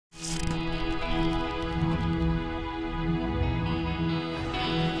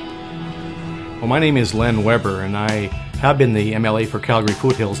Well, my name is Len Weber, and I have been the MLA for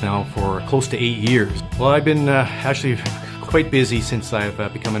Calgary-Foothills now for close to 8 years. Well, I've been actually quite busy since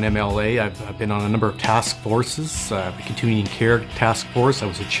I've become an MLA. I've been on a number of task forces, the Continuing Care Task Force. I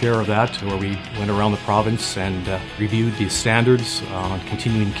was the chair of that, where we went around the province and reviewed the standards on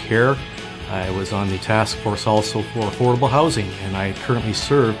continuing care. I was on the task force also for affordable housing, and I currently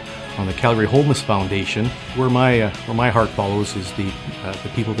serve on the Calgary Homeless Foundation. Where my heart follows is the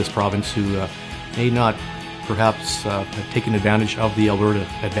people of this province who may not perhaps have taken advantage of the Alberta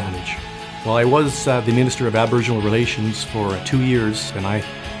advantage. Well, I was the Minister of Aboriginal Relations for 2 years, and I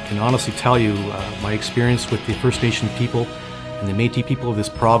can honestly tell you my experience with the First Nation people and the Métis people of this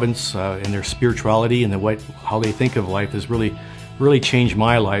province and their spirituality and how they think of life has really changed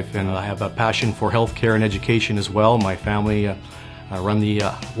my life. And I have a passion for healthcare and education as well. My family run the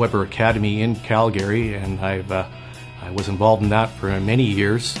Weber Academy in Calgary, and I was involved in that for many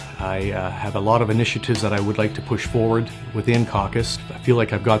years. I have a lot of initiatives that I would like to push forward within caucus. I feel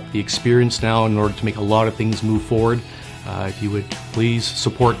like I've got the experience now in order to make a lot of things move forward. If you would please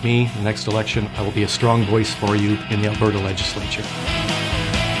support me in the next election, I will be a strong voice for you in the Alberta legislature.